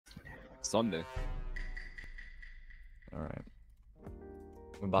Sunday. Alright.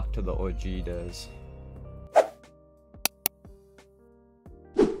 We're back to the OG days.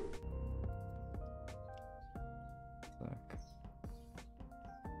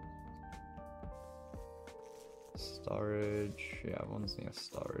 Storage, yeah, one's near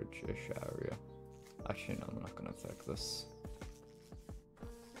storage-ish area. Actually, no, I'm not gonna take this.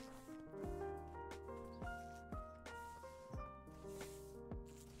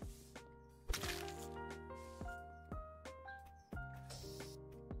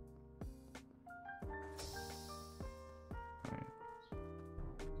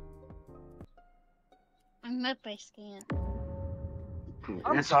 I'm med by scan.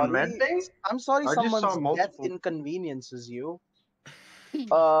 It's on medbay? I'm sorry I just saw someone's death multiple- inconveniences you.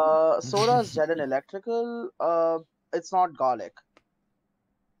 Soda's dead in electrical. It's not garlic.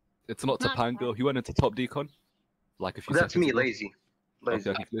 It's not Not Topanga. bad. He went into top decon. Like a few That's seconds me, ago. lazy.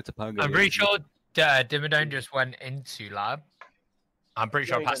 Okay, he flew Topanga. I'm yeah. pretty sure Dimmadome just went into lab. I'm pretty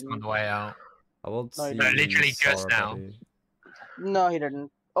sure No, I he passed him on didn't. the way out. I will No, see. no, literally just Sora now. body. No, he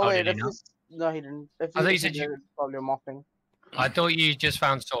didn't. Oh, Oh, wait, did he if not? he's... No, he didn't. If I thought you he said did, you- it's probably a mocking. I thought you just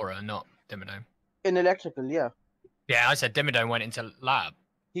found Sora, not Dimmadome. In electrical, yeah. Yeah, I said Dimmadome went into lab.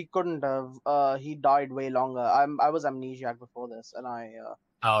 He couldn't have. He died way longer. I was amnesiac before this, and I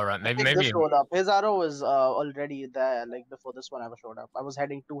Oh, right. think Maybe this you... showed up. His arrow was already there, like before this one ever showed up. I was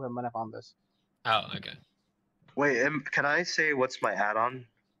heading to him when I found this. Oh, okay. Wait, can I say what's my add-on?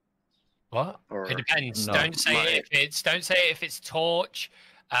 What? Or It depends. No, Don't say my- it if it's torch,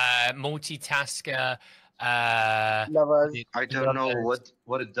 multitasker, Lovers. I don't know Lovers.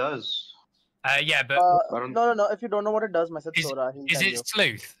 what it does. yeah, but I don't. No. If you don't know what it does, message Is- Soda. He'll is tell it you.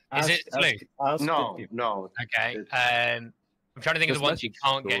 sleuth? Is it sleuth? No. Okay. It's- I'm trying to think of Just the ones you message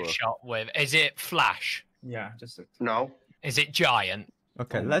can't get Sora. shot with. Is it flash? Yeah, just No. Is it giant?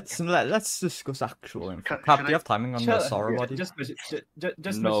 Okay, let's discuss actual info. Can- Cap, can do you I- have timing on the Sora yeah, body? just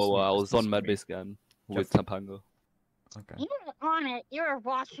No, I was on med medbay scan with Jeff- Topanga. Okay. You were on it. You were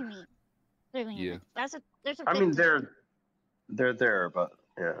watching me doing Yeah. it. There's a. I mean, big they're there, but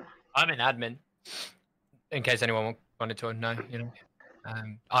yeah. I'm in admin. In case anyone wanted to know, you know.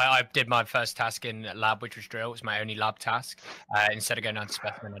 I did my first task in lab, which was drill. It was my only lab task. Instead of going down to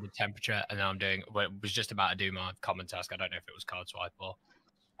specimen, I did temperature, and then I'm doing. Well, was just about to do my common task. I don't know if it was card swipe or.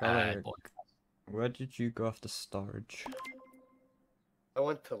 Garlic, board. where did you go after storage? I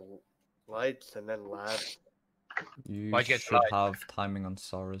went to lights and then labs. You Why'd you get should to have timing on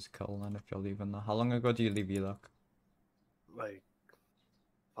Sora's kill then if you're leaving there. How long ago do you leave Eloc? Like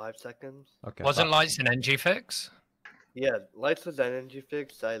 5 seconds. Okay. Wasn't that- lights an NG fix? Yeah, lights was an energy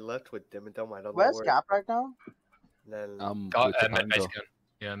fix. I left with Dimmadome. I don't Where's know where. Cap right now? Then Got With med Topanga. scan.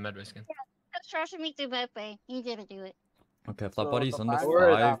 Yeah, med scan. Just trusting me through Pepe. He didn't do it. Okay, if So that body's the under fact Where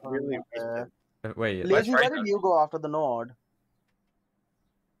is five. that really recent. Wait, Lazy, right where now. did you go after the node?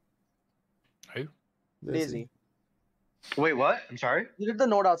 Who? Lazy. Wait, what? I'm sorry. You did the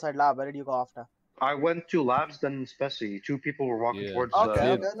node outside lab. Where did you go after? I went to labs, then Speci. 2 people were walking Yeah. towards Okay,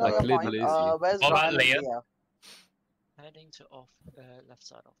 cleared- okay, no, I you're cleared fine. Lazy. Where's What about Ryan and Leah? Leah? Heading to left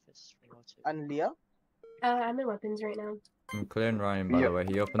side office 302. And Leah? I'm in weapons right now. I'm clearing Ryan by Yeah. the way.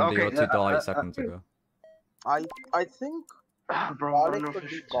 He opened Okay, the O2 door 8 seconds uh, ago. I think Bro, I don't garlic know could if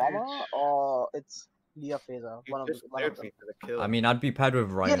be it's Gamma or it's Leah Phaser. you One of just them. cleared me for the kill. I mean, I'd be paired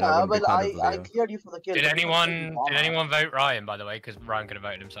with Ryan. I Yeah, wouldn't be but paired with I Leo. cleared you for the kill. Did but you anyone couldn't be Gamma. vote Ryan, by the way? Because Ryan could have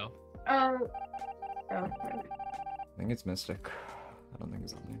voted himself. I think it's Mystic. I don't think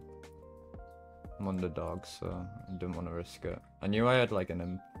it's that name. I'm underdog, so I didn't want to risk it. I knew I had like an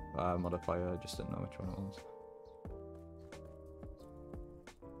imp modifier, I just didn't know which one it was.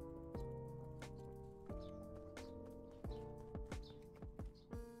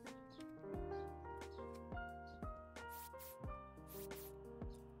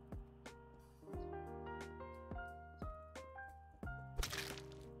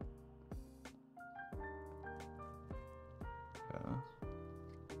 Yeah.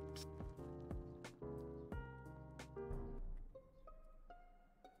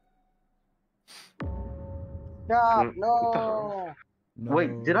 Cap, Mm, no.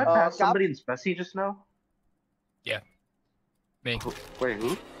 Wait, did I Uh, pass Cap- somebody in Speci just now? Me. Wait,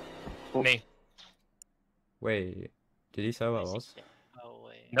 who? Oh. Me. Wait, did he say what it was? Oh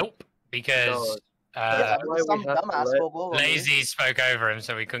wait. Nope. Because Yeah, that's why because some we have to dumbass let spoke over me. Lazy spoke over him,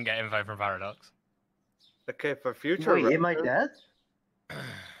 so we couldn't get info from Paradox. Okay, for future Wait, am I reference, dead? for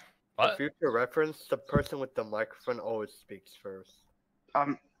What? future reference, the person with the microphone always speaks first.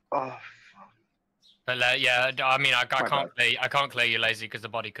 Oh, But yeah, I mean, I My can't clear you Lazy because the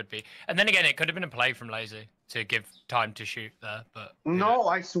body could be. And then again, it could have been a play from Lazy to give time to shoot there, but No,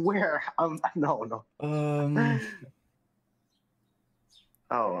 I swear. No. Um,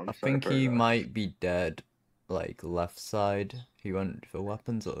 Oh, I'm I sorry, think he Paradox. might be dead, like left side. He went for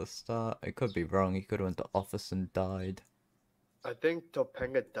weapons at the start. I could be wrong. He could have went to office and died. I think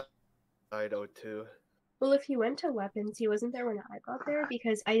Topanga died O2. Well, if he went to weapons, he wasn't there when I got there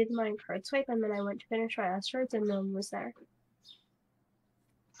because I did my card swipe and then I went to finish my asteroids and no one was there.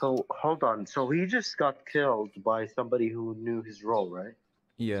 So hold on. So he just got killed by somebody who knew his role, right?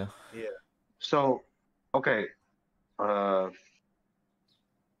 Yeah. Yeah. So, okay.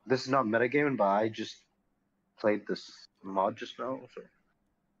 This is not metagaming, but I just played this mod just now, so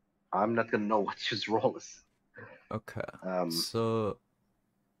I'm not gonna know what his role is. Okay. Um, So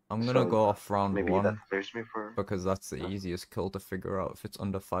I'm gonna so go off round maybe that one clears me for. because that's the easiest kill to figure out if it's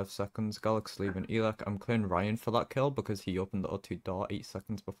under 5 seconds. Galax leaving Elec. I'm clearing Ryan for that kill because he opened the O2 door 8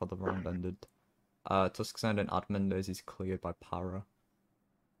 seconds before the round ended. Tusk sending admin knows he's cleared by Para.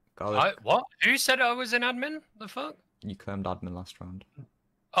 Galax, what? Who said I was an admin? The fuck? you claimed admin last round.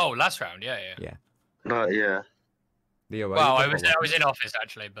 Oh, last round. Yeah. Yeah. Yeah. Leo, where Well, you I go was for in weapons? office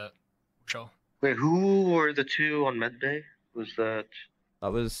actually, but sure. Wait, who were the two on Medbay? Was that?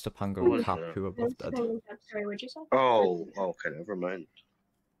 That was Topanga Who and was Cap that? who were both dead. Sorry, what'd you say? Oh, okay, never mind.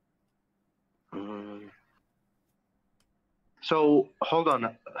 So hold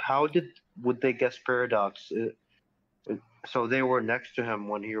on. How would they guess Paradox? So they were next to him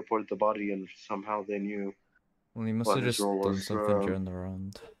when he reported the body, and somehow they knew. Well, he must what have his just role done was, something during the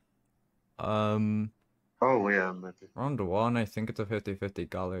round. Oh yeah, maybe. Round one, I think it's a 50-50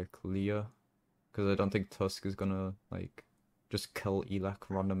 Gallic Leah, because I don't think Tusk is gonna like just kill Elec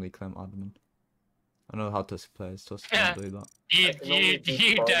randomly claim admin. I know how Tusk plays. Tusk can do that.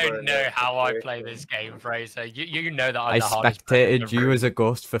 You don't know how I play this game, Fraser. You know that I'm I the hardest person in spectated the you room. as a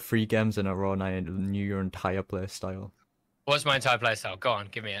ghost for 3 games in a row, and I knew your entire play style. What's my entire playstyle? Go on,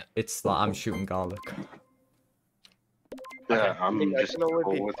 give me it. It's that I'm shooting Garlic. Yeah, I'm I just can only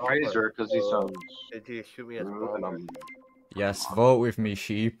go be with Bomber, Fraser because he so sounds Did you shoot me as rude, and Bomber? Yes, vote with me,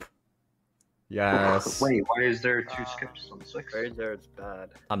 sheep. Yes. Wait, why is there 2 skips on 6? Fraser is bad.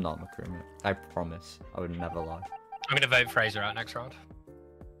 I'm not McCrimmon. I promise. I would never lie. I'm gonna vote Fraser out next round.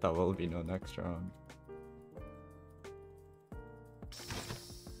 There will be no next round.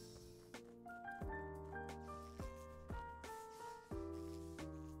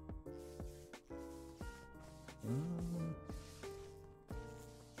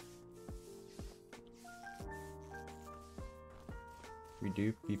 We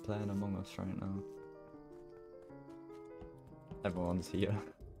do be playing Among Us right now. Everyone's here.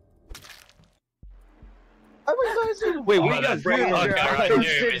 Wait, what you guys doing on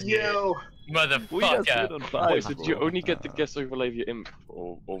Motherfucker. Wait, so do you only get to guess overlay of your imp,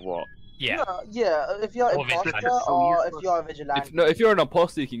 or what? Yeah. Yeah, if you're Or imposter vigilante. or if you're a vigilante. If you're an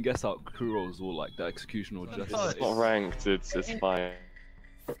imposter, you can guess out crew roles or like the execution or justice. It's not ranked, it's fine.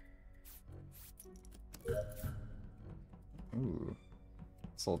 Ooh.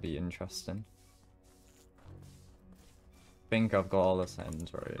 This'll be interesting. Think I've got all the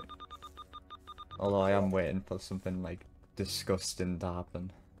settings right. Although I am waiting for something like disgusting to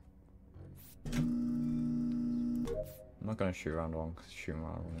happen. I'm not gonna shoot round one because shooting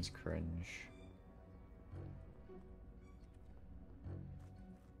round one is cringe.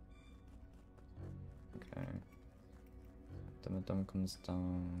 Okay. Dum comes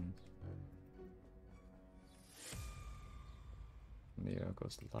down. Leo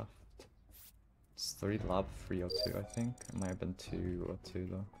goes left. It's 3 lab, 3 or 2, I think. It might have been 2 or 2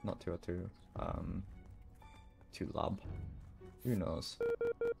 though. Not 2 or 2. 2 lab. Who knows?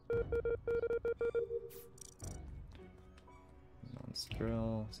 No one's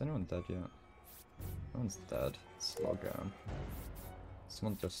drill. Is anyone dead yet? No one's dead. Slow game.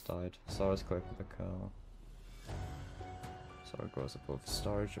 Someone just died. Sarah's clear for the kill. Sarah goes above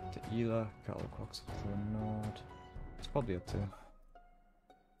storage up to Ela. Carla walks up to the node. It's probably up to.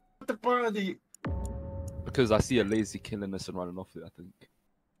 What the fuck are the... Because I see a lazy killing us and running off it, I think.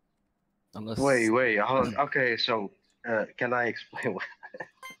 Unless... Wait, okay, so, can I explain what...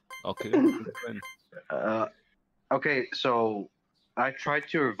 Okay. Okay, so, I tried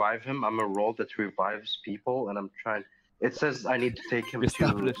to revive him. I'm a role that revives people, and I'm trying... It says I need to take him to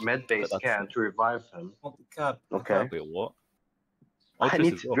medbay scan to revive him. Okay. Wait, what? I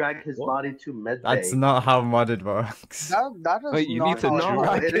need to drag his body to medbay. That's not how modded works. That is Wait, you not need to how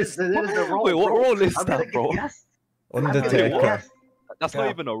drag it is the role. Wait, what role is I'm that, gonna bro? guess. Undertaker. That's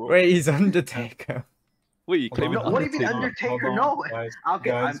not even a role. Wait, he's Undertaker. Wait, you claim No, what do you mean Undertaker? No.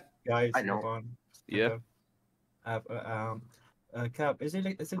 Okay, guys, I know. hold on. Yeah. Cap, is it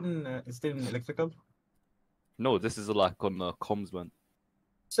in electrical? No, this is like on comms, man.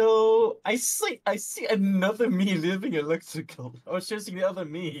 So I see another me leaving electrical. I was chasing the other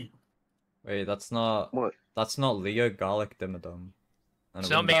me. Wait, that's not. What? That's not Leo Garlic Dimmadome. It's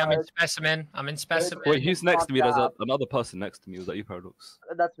not me. I'm in specimen. I'm in specimen. Wait, who's next to me? There's Not another person next to me. Was that you, Paradox?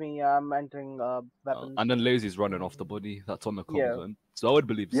 That's me. I'm entering weapons. And then Lazy's running off the body. That's on the comms, Yeah. man. So I would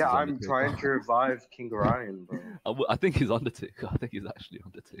believe. This Yeah, is I'm Undertaker. trying to revive King Ryan, bro. I think he's Undertaker. I think he's actually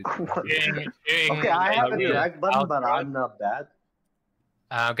Undertaker. Okay, I have a Yeah. drag button, but I'm not bad.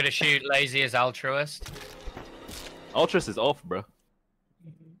 I'm gonna shoot Lazy as altruist. Ultras is off, bro.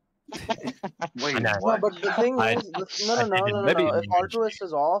 Wait, I know. No, what? but the thing I- is, no. Maybe- If altruist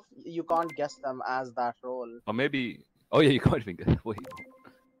is off, you can't guess them as that role. Or maybe. Oh yeah, you can't even get. Wait.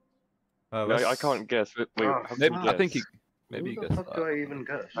 I can't guess. Wait, Oh, how Maybe can I think he. Who Maybe he the gets fuck do I even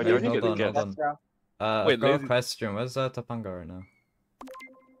guess? I don't Hold get the on, guess. hold on. Wait, I've got a Lazy- question. Where's Topanga right now?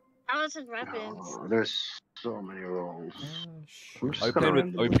 I was in weapons. Oh, there's so many roles. I'm just Are you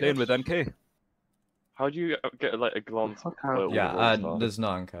gonna playing with NK? How do you get like a glance? Fuck at out. all Yeah, the roles are? there's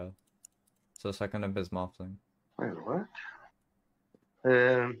no anchor. So second and biz thing. Wait, what?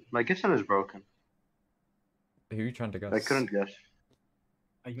 My guessing is broken. Who are you trying to guess? I couldn't guess,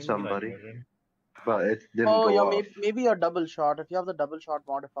 Are you Somebody. like, but it didn't Oh, go yeah, off. maybe a double shot. If you have the double shot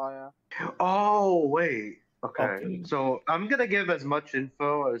modifier. Oh, wait. Okay, Okay. so I'm gonna give as much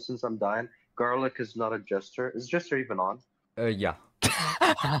info since I'm dying. Garlic is not a jester. Is jester even on? Yeah.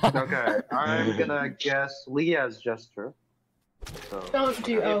 Okay, I'm gonna guess Leah's jester. So, Don't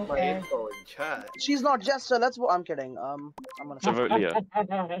do I have my okay. info in chat. She's not jester. Let's. I'm kidding. I'm gonna. So vote Leah.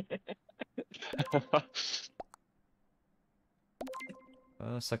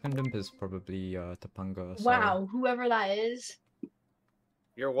 Second imp is probably Topanga. so- Wow, whoever that is.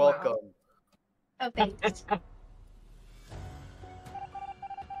 You're welcome. Oh, thanks.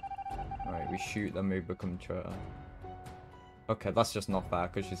 Alright, we shoot, then we become traitor. Okay, that's just not fair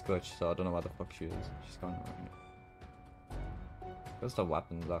because she's glitched, so I don't know where the fuck she is. She's gone around. Where's the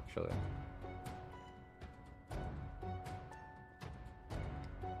weapons actually?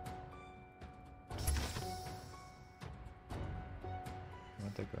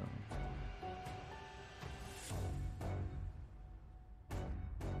 Where'd they go?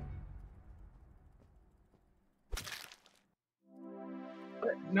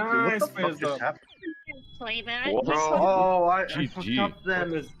 Nice, what the fuck just happened? Play that. What? Bro, oh, I fucked GG. up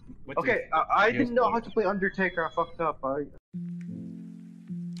then. Okay, I didn't know how to play Undertaker. I fucked up.